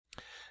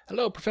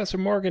Hello, Professor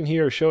Morgan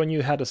here, showing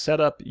you how to set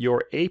up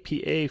your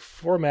APA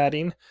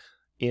formatting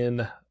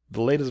in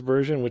the latest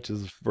version, which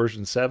is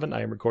version 7.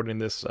 I am recording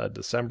this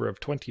December of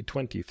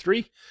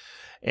 2023.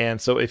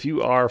 And so if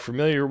you are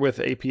familiar with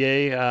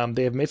APA,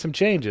 they have made some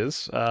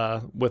changes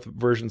with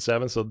version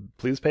 7, so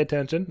please pay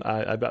attention.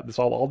 I've got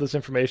all this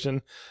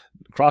information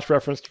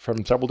cross-referenced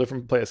from several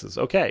different places.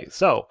 Okay,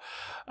 so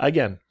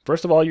again,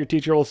 first of all, your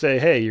teacher will say,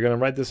 hey, you're going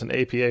to write this in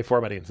APA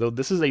formatting. So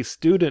this is a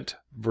student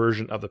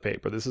version of the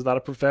paper. This is not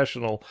a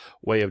professional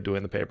way of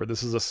doing the paper.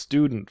 This is a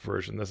student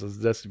version. This is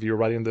just if you're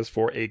writing this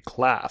for a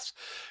class,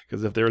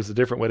 because if there is a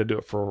different way to do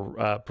it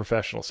for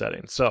professional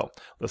settings. So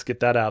let's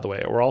get that out of the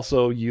way. We're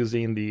also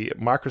using the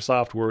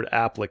Microsoft Word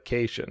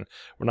application.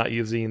 We're not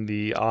using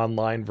the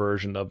online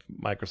version of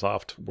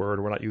Microsoft Word.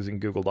 We're not using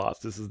Google Docs.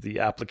 This is the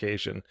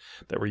application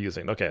that we're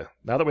using. Okay,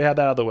 now that we have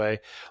that out of the way,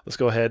 let's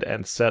go ahead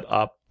and set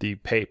up the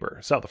paper.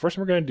 So the first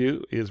thing we're going to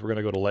do is we're going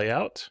to go to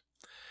Layout,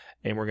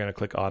 and we're going to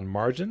click on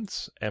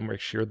Margins and make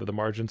sure that the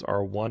margins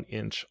are 1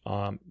 inch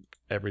on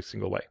every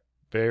single way.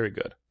 Very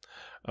good.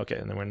 Okay,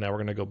 and then now we're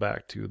going to go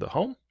back to the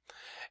Home.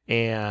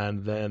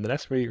 And then the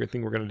next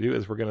thing we're going to do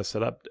is we're going to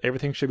set up,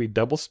 everything should be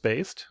double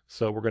spaced.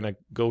 So we're going to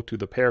go to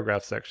the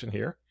paragraph section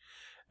here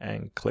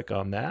and click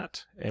on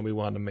that. And we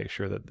want to make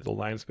sure that the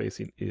line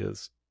spacing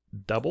is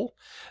double.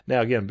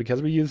 Now again,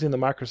 because we're using the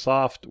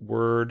Microsoft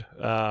Word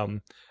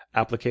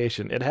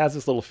application, it has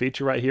this little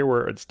feature right here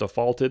where it's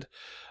defaulted.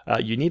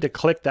 You need to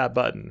click that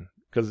button,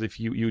 because if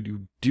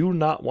you do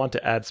not want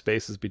to add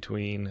spaces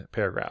between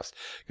paragraphs,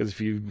 because if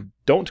you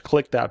don't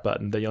click that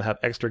button, then you'll have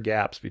extra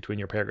gaps between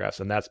your paragraphs,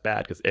 and that's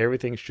bad because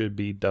everything should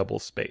be double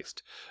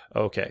spaced.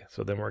 Okay,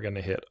 so then we're going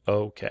to hit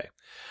OK.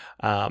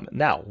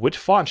 Now, which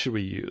font should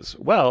we use?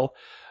 Well,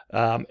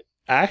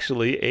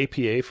 actually,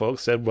 APA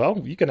folks said, well,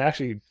 you can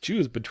actually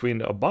choose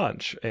between a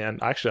bunch,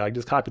 and actually I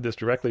just copied this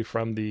directly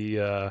from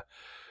the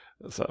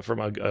from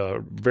a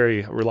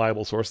very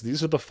reliable source.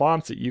 These are the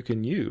fonts that you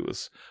can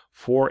use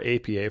for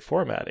APA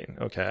formatting.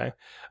 Okay,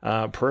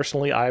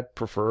 personally, I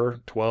prefer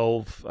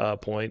 12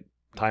 point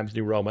Times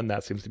New Roman.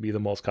 That seems to be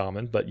the most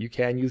common, but you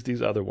can use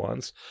these other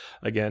ones.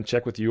 Again,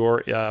 check with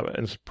your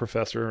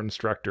professor or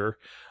instructor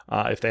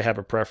if they have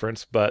a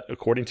preference. But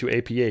according to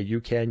APA,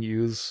 you can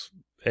use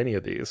any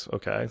of these.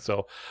 Okay,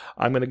 so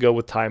I'm going to go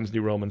with Times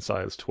New Roman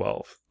size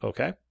 12.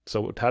 Okay,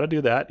 so how to do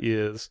that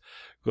is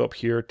go up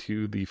here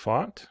to the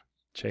font,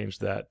 change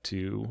that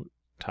to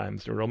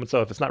Times New Roman.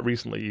 So if it's not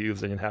recently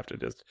used, then you have to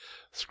just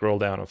scroll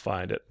down and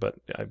find it, but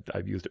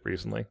I've used it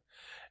recently,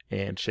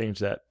 and change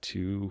that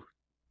to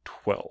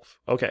 12.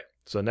 Okay,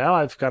 so now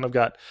I've kind of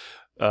got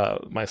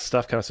my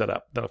stuff kind of set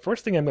up. Now the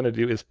first thing I'm going to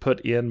do is put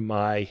in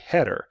my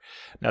header.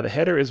 Now the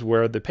header is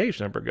where the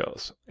page number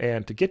goes,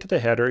 and to get to the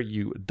header,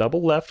 you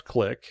double left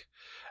click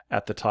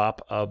at the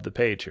top of the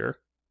page here.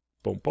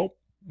 Boom, boom.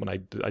 When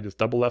I just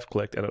double left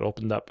clicked, and it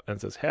opened up and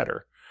it says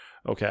header.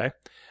 Okay,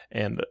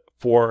 and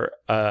for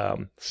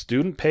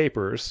student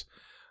papers,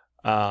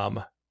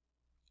 all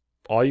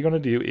you're going to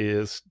do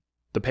is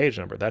the page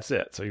number. That's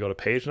it. So you go to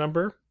page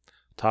number,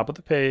 top of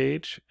the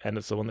page, and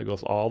it's the one that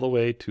goes all the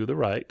way to the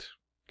right.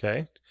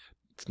 Okay,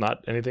 it's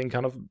not anything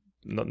kind of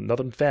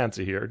nothing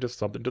fancy here, just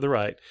something to the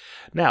right.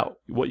 Now,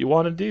 what you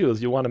want to do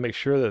is you want to make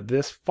sure that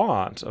this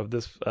font of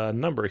this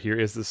number here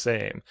is the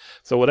same.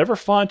 So whatever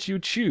font you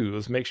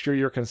choose, make sure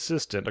you're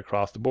consistent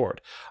across the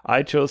board.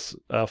 I chose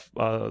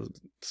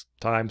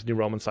Times New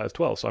Roman size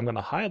 12, so I'm going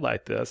to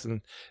highlight this, and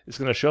it's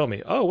going to show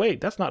me, oh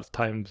wait, that's not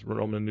Times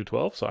Roman New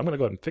 12, so I'm going to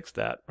go ahead and fix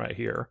that right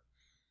here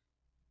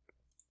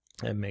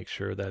and make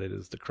sure that it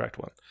is the correct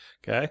one.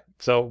 Okay,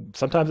 so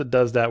sometimes it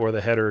does that where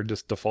the header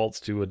just defaults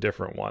to a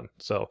different one.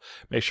 So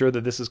make sure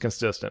that this is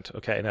consistent.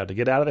 Okay, now to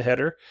get out of the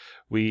header,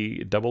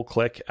 we double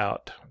click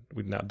out.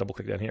 We now double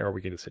click down here, or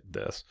we can just hit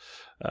this.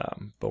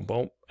 Boom,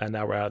 boom, and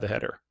now we're out of the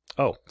header.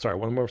 Oh, sorry,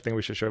 one more thing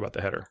we should show about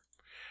the header.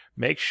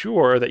 Make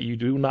sure that you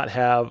do not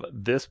have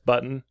this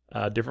button,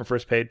 different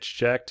first page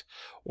checked,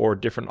 or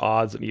different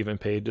odds and even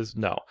pages.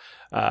 No.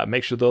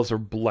 Make sure those are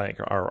blank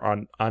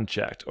or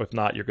unchecked. Or if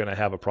not, you're going to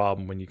have a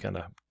problem when you kind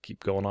of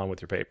keep going on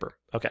with your paper.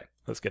 Okay,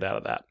 let's get out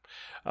of that.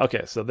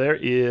 Okay, so there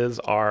is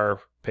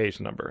our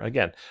page number.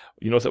 Again,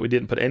 you notice that we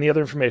didn't put any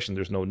other information.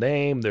 There's no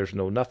name. There's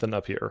no nothing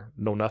up here.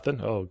 No nothing.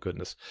 Oh,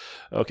 goodness.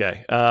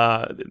 Okay,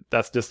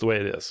 that's just the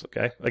way it is.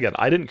 Okay, again,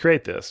 I didn't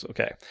create this.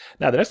 Okay,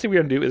 now the next thing we're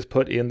going to do is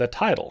put in the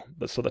title.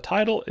 So the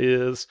title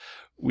is,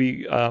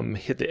 we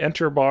hit the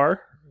enter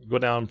bar, go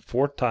down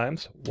 4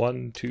 times.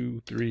 1,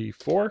 2, 3,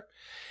 4.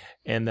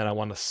 And then I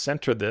want to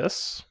center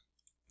this.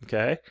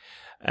 Okay,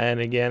 and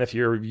again, if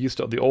you're used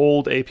to the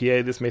old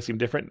APA, this may seem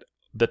different.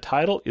 The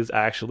title is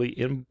actually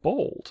in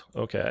bold,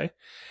 okay?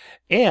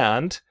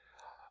 And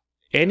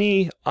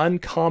any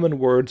uncommon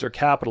words are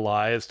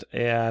capitalized,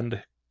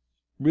 and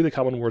really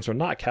common words are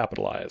not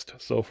capitalized.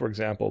 So for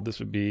example, this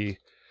would be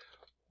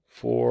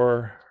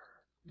formatting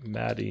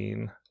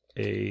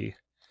a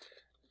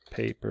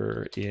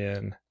paper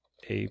in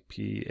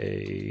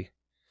APA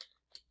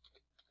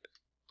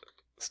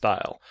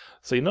style.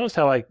 So you notice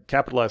how I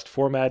capitalized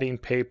formatting,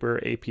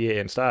 paper, APA,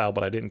 and style,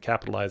 but I didn't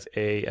capitalize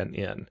A and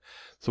N.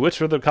 So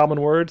which are the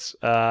common words?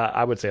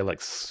 I would say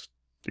like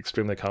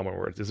extremely common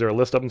words. Is there a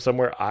list of them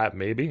somewhere?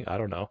 Maybe, I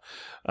don't know.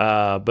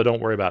 But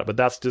don't worry about it. But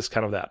that's just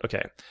kind of that.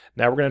 Okay,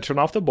 now we're going to turn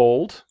off the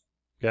bold.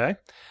 Okay,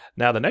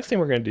 now the next thing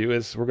we're going to do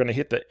is we're going to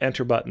hit the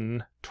enter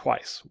button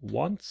twice.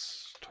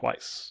 Once,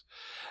 twice.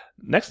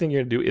 Next thing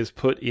you're going to do is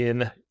put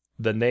in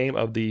the name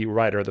of the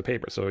writer of the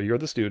paper. So you're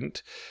the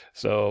student.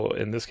 So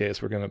in this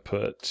case, we're going to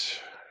put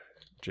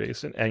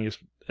Jason. And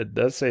it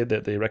does say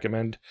that they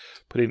recommend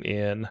putting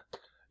in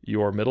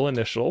your middle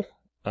initial,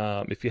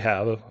 if you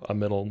have a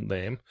middle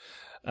name.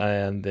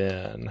 And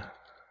then,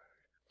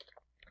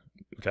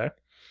 okay,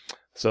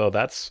 so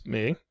that's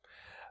me.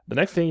 The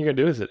next thing you're going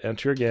to do is hit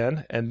enter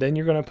again, and then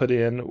you're going to put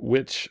in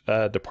which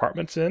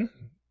department's in.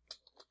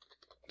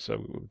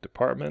 So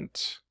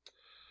department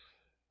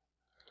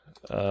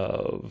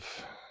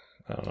of,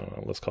 I don't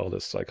know, let's call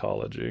this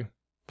psychology.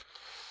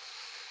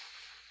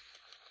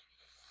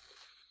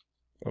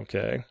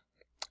 Okay,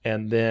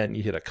 and then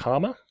you hit a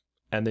comma,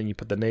 and then you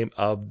put the name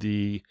of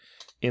the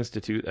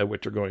institute at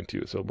which you're going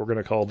to. So we're going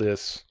to call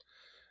this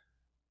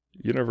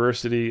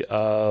University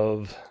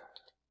of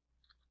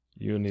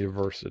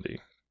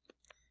University.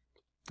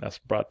 That's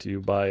brought to you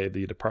by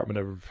the Department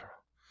of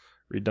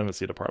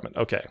Redundancy Department.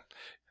 Okay,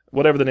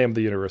 whatever the name of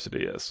the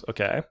university is.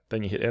 Okay,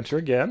 then you hit enter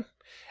again,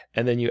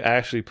 and then you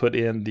actually put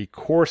in the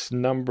course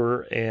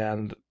number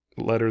and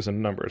letters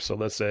and numbers. So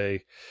let's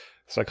say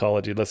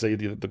psychology. Let's say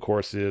the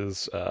course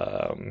is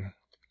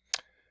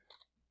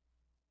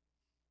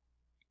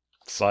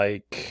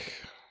psych.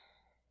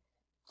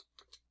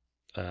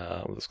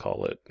 Let's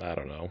call it, I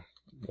don't know,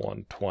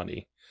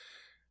 120,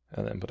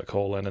 and then put a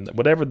colon, and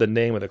whatever the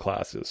name of the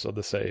class is. So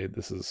let's say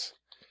this is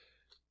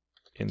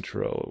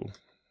intro.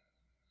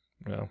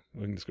 Well,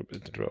 we can just go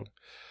intro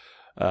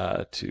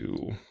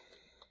to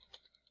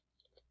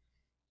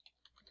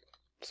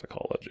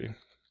psychology.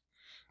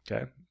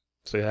 Okay,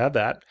 so you have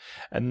that,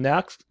 and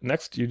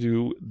next you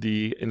do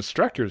the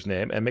instructor's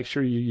name and make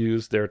sure you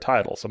use their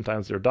title.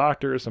 Sometimes they're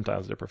doctors,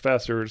 sometimes they're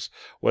professors,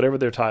 whatever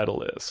their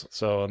title is.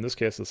 So in this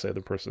case, let's say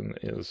the person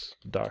is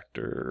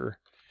Dr.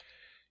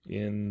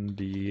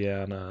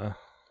 Indiana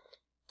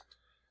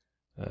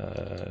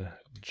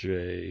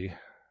J.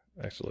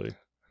 Actually,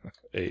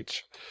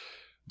 H.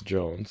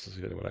 Jones. Let's see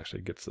if anyone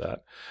actually gets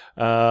that.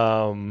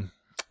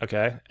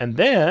 Okay, and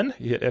then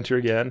you hit enter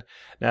again.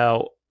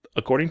 Now,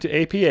 according to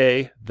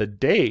APA, the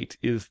date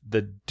is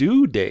the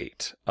due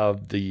date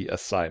of the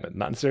assignment,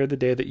 not necessarily the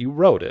day that you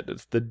wrote it.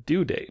 It's the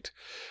due date.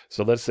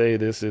 So let's say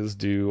this is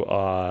due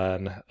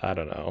on, I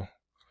don't know,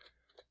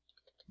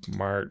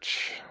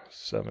 March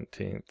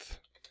 17th,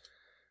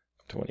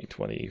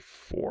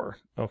 2024.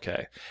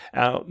 Okay.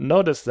 Now,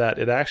 notice that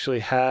it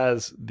actually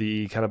has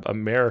the kind of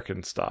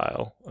American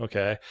style.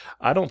 Okay.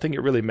 I don't think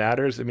it really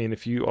matters. I mean,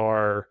 if you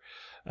are,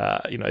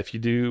 if you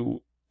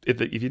do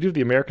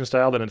the American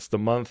style, then it's the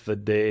month, the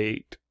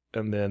date,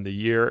 and then the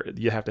year.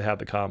 You have to have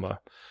the comma.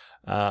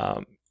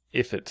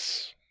 If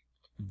it's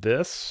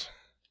this,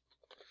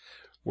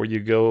 where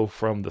you go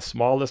from the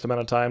smallest amount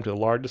of time to the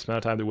largest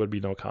amount of time, there would be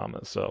no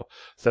commas. So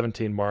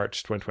 17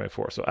 March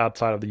 2024. So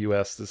outside of the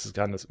US, this is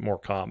kind of more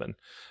common.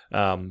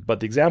 But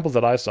the examples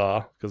that I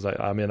saw, because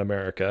I'm in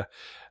America,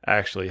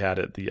 actually had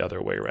it the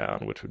other way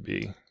around, which would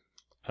be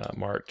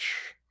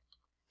March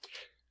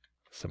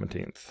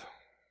 17th.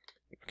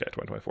 Okay,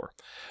 2024.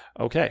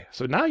 Okay,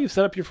 so now you've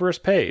set up your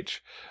first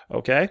page.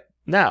 Okay,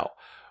 now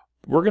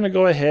we're going to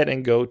go ahead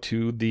and go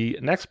to the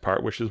next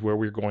part, which is where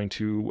we're going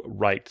to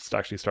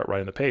actually start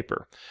writing the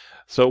paper.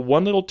 So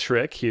one little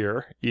trick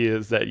here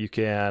is that you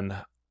can,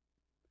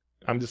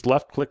 I'm just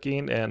left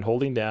clicking and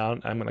holding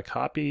down. I'm going to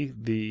copy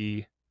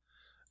the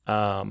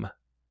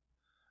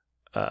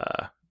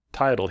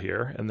title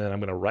here, and then I'm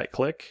going to right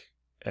click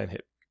and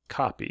hit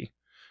copy.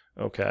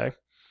 Okay.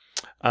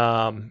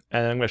 And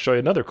I'm going to show you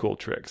another cool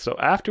trick. So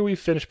after we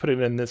finish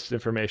putting in this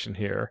information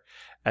here,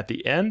 at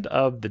the end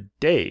of the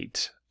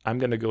date, I'm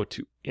going to go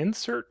to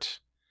Insert,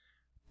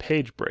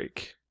 Page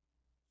Break,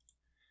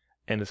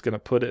 and it's going to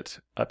put it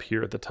up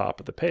here at the top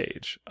of the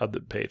page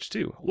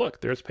 2.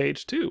 Look, there's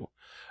page 2.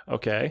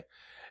 Okay,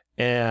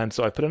 and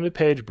so I put in a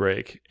page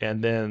break,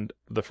 and then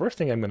the first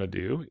thing I'm going to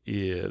do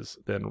is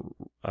then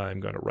I'm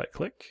going to right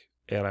click,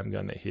 and I'm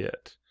going to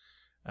hit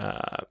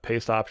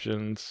Paste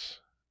Options.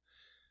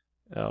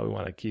 We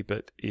want to keep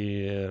it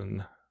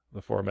in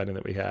the formatting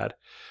that we had.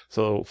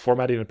 So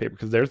formatting a paper,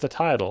 because there's the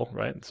title,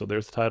 right? So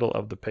there's the title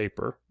of the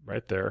paper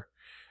right there.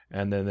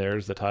 And then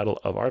there's the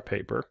title of our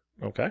paper,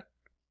 okay?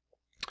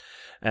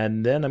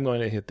 And then I'm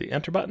going to hit the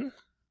enter button,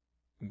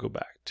 go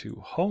back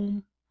to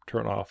home,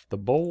 turn off the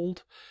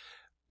bold,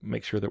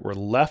 make sure that we're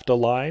left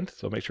aligned.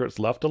 So make sure it's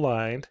left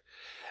aligned.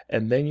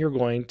 And then you're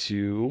going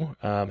to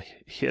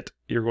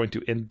you're going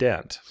to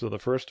indent. So the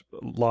first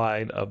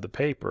line of the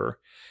paper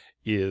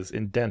is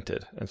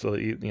indented, and so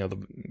if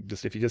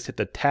you just hit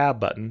the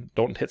tab button,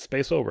 don't hit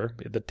space over,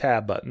 hit the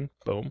tab button,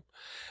 boom,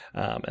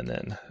 and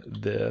then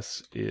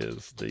this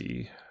is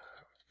the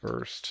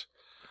first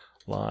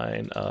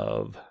line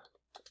of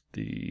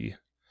the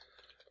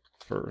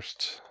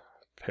first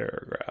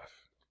paragraph.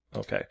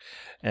 Okay,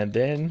 and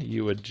then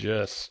you would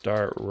just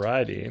start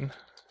writing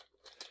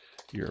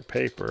your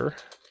paper,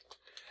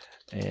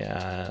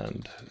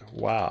 and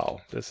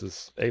wow, this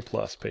is A+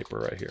 paper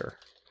right here.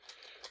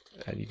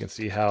 And you can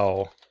see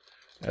how,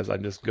 as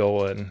I'm just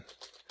going,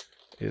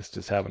 it's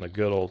just having a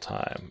good old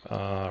time.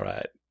 All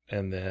right,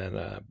 and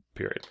then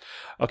period.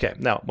 Okay,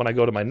 now when I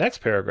go to my next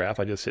paragraph,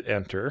 I just hit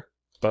enter.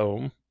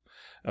 Boom.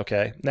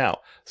 Okay, now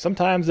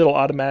sometimes it'll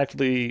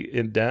automatically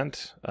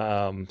indent.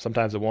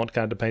 Sometimes it won't,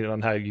 kind of depending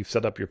on how you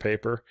set up your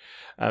paper.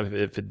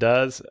 If it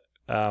does,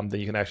 then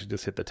you can actually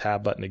just hit the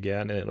tab button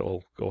again, and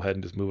it'll go ahead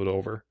and just move it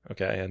over.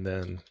 Okay, and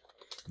then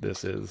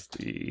this is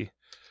the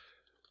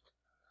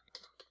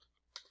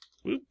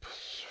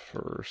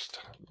first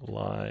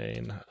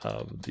line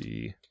of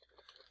the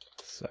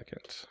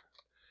second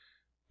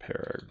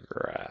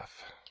paragraph.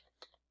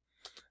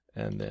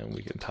 And then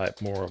we can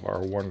type more of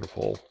our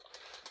wonderful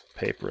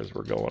paper as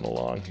we're going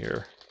along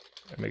here.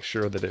 And make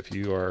sure that if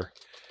you are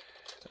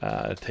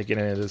taking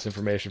any of this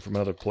information from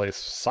another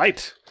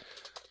site,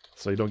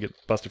 so you don't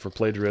get busted for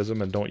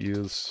plagiarism, and don't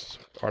use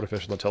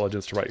artificial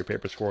intelligence to write your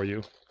papers for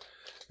you,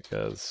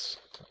 because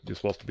you're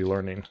supposed to be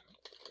learning.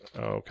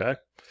 Okay,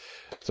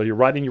 so you're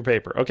writing your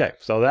paper. Okay,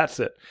 so that's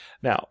it.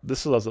 Now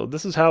this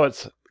is how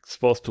it's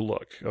supposed to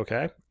look.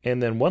 Okay,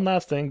 and then one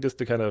last thing, just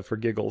to kind of for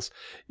giggles,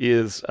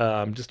 is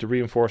just to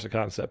reinforce a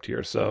concept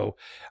here. So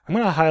I'm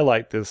going to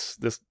highlight this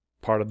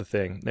part of the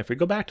thing. And if we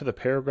go back to the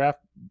paragraph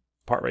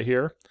part right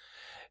here,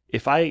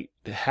 if I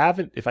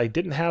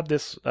didn't have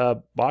this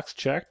box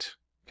checked,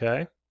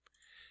 okay,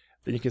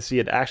 then you can see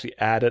it actually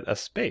added a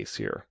space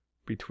here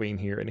between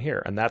here and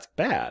here, and that's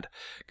bad,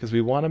 because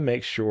we want to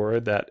make sure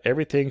that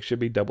everything should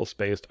be double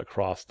spaced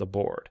across the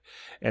board.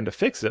 And to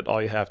fix it,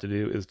 all you have to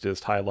do is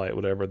just highlight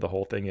whatever the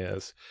whole thing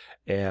is,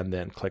 and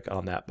then click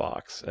on that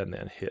box, and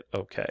then hit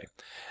OK.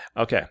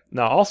 Okay,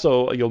 now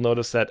also you'll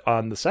notice that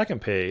on the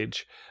second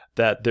page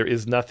that there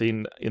is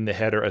nothing in the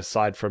header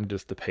aside from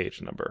just the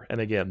page number.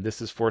 And again,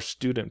 this is for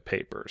student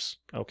papers.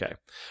 Okay,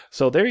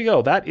 so there you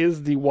go. That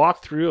is the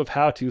walkthrough of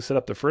how to set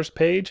up the first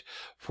page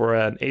for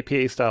an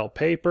APA style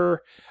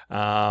paper,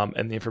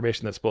 and the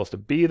information that's supposed to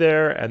be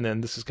there. And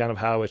then this is kind of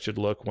how it should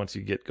look once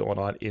you get going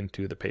on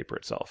into the paper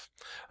itself.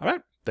 All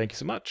right, thank you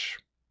so much.